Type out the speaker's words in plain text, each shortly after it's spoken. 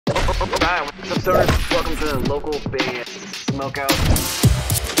Alright, what's up, stoners? Welcome to the local Bay Smokeout.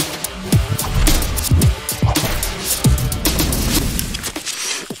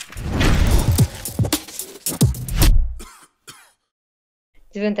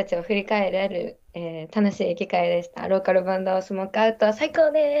自分たちを振り返れる、楽しい機会でした。ローカルバンドスモークアウト最高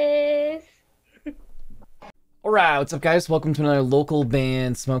です。Alright, what's up guys? Welcome to another local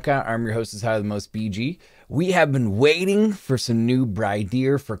band Smokeout. I'm your host, is High the Most BG. We have been waiting for some new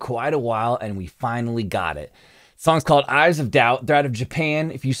Bridear for quite a while, and we finally got it. The song's called Eyes of Doubt. They're out of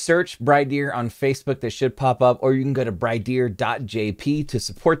Japan. If you search Bridear on Facebook, they should pop up, or you can go to bridear.jp to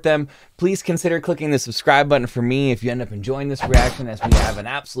support them. Please consider clicking the subscribe button for me if you end up enjoying this reaction, as we have an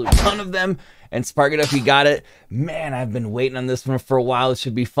absolute ton of them. And Spark It Up, you got it. Man, I've been waiting on this one for a while. It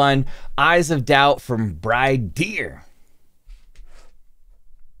should be fun. Eyes of Doubt from Bridear.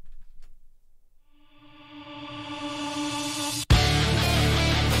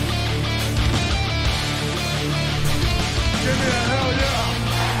 Give me a hell yeah!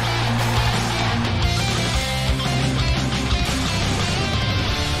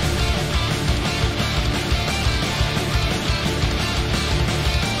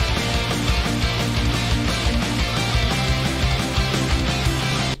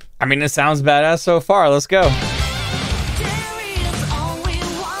 I mean, it sounds badass so far. Let's go.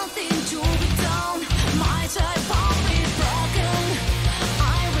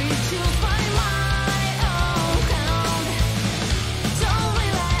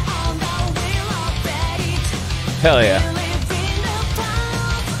 Hell yeah.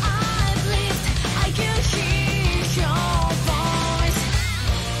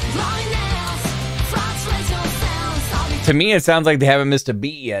 To me, it sounds like they haven't missed a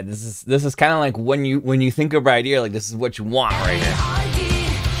beat yet. This is kind of like when you think of Bridear, like this is what you want right here.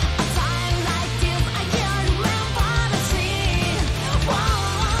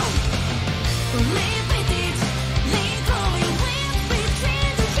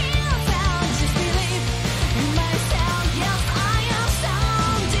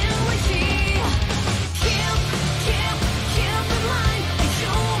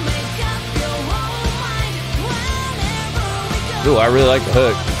 Ooh, I really like the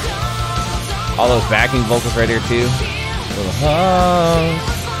hook. All those backing vocals right here too. Little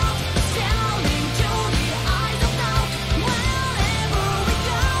hugs.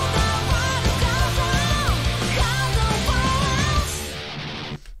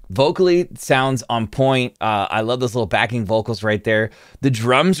 Vocally, it sounds on point. I love those little backing vocals right there. The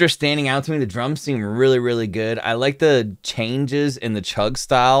drums are standing out to me. The drums seem really, really good. I like the changes in the chug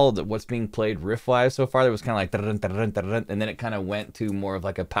style, what's being played riff-wise so far. There was kind of like, and then it kind of went to more of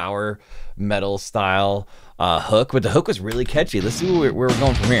like a power metal style hook. But the hook was really catchy. Let's see where we're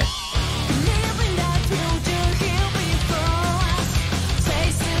going from here.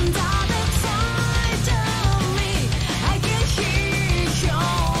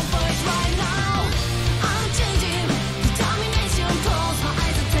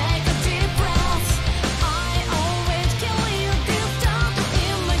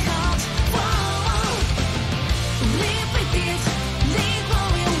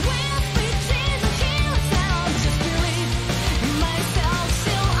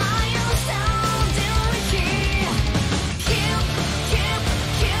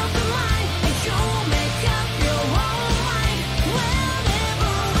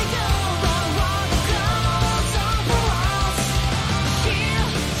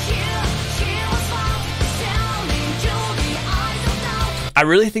 I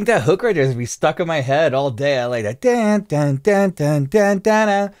really think that hook right there is gonna be stuck in my head all day. I like that. Dun, dun, dun, dun, dun, dun,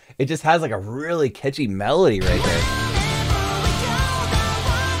 dun. It just has like a really catchy melody right there.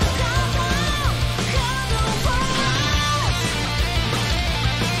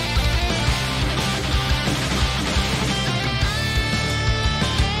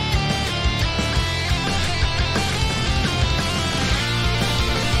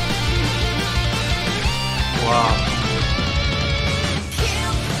 Wow.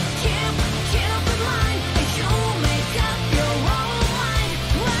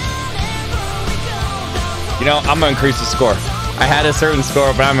 You know, I'm gonna increase the score. I had a certain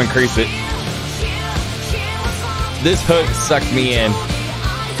score, but I'm gonna increase it. This hook sucked me in.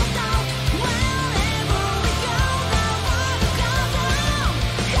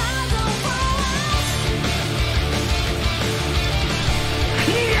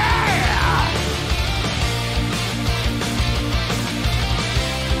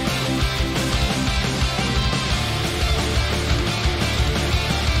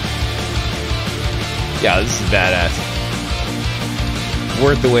 Yeah, this is badass.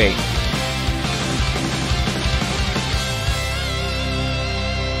 Worth the wait.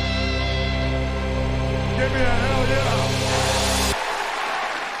 me a hell yeah.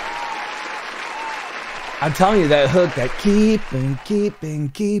 I'm telling you, that hook, that keep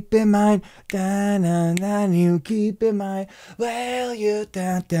in mind, da, na, na, you keep in mind, well, you,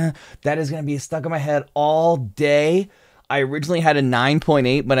 da, da. That is going to be stuck in my head all day. I originally had a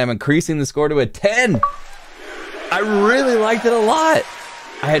 9.8, but I'm increasing the score to a 10. I really liked it a lot.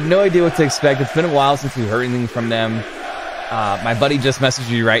 I had no idea what to expect. It's been a while since we heard anything from them. My buddy just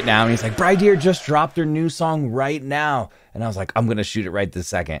messaged me right now, and he's like, Bridear just dropped their new song right now. And I was like, I'm going to shoot it right this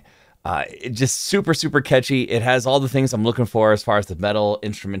second. It just super, super catchy. It has all the things I'm looking for as far as the metal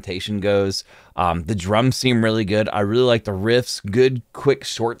instrumentation goes. The drums seem really good. I really like the riffs. Good, quick,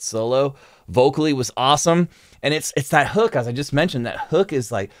 short solo. Vocally was awesome. And it's that hook, as I just mentioned. That hook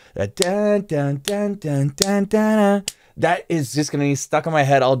is like, dun, dun, dun, dun, dun, dun. That is just going to be stuck in my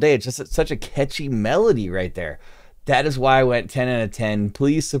head all day. It's just such a catchy melody right there. That is why I went 10 out of 10.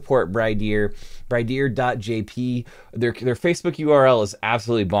 Please support Bridear. Bridear.jp. Their Facebook URL is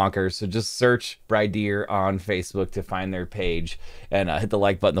absolutely bonkers. So just search Bridear on Facebook to find their page and hit the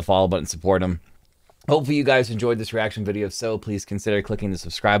like button, the follow button, support them. Hopefully you guys enjoyed this reaction video. If so, please consider clicking the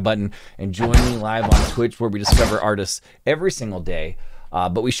subscribe button and join me live on Twitch, where we discover artists every single day.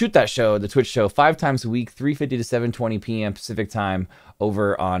 But we shoot that show, the Twitch show, 5 times a week, 3:50 to 7:20 p.m. Pacific time,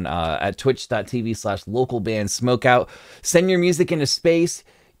 over on at twitch.tv/localbandsmokeout. Send your music into space.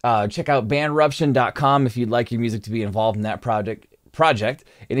 Check out bandruption.com if you'd like your music to be involved in that project.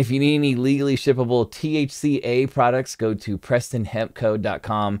 And if you need any legally shippable THCA products, go to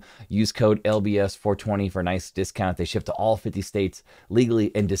PrestonHempCode.com. Use code LBS420 for a nice discount. They ship to all 50 states legally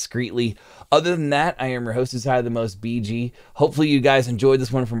and discreetly. Other than that, I am your host who's high the most, BG. Hopefully you guys enjoyed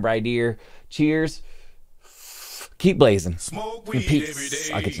this one from Bridear. Cheers. Keep blazing. Smoke And weed every peace.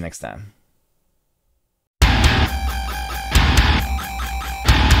 day. I'll get you next time.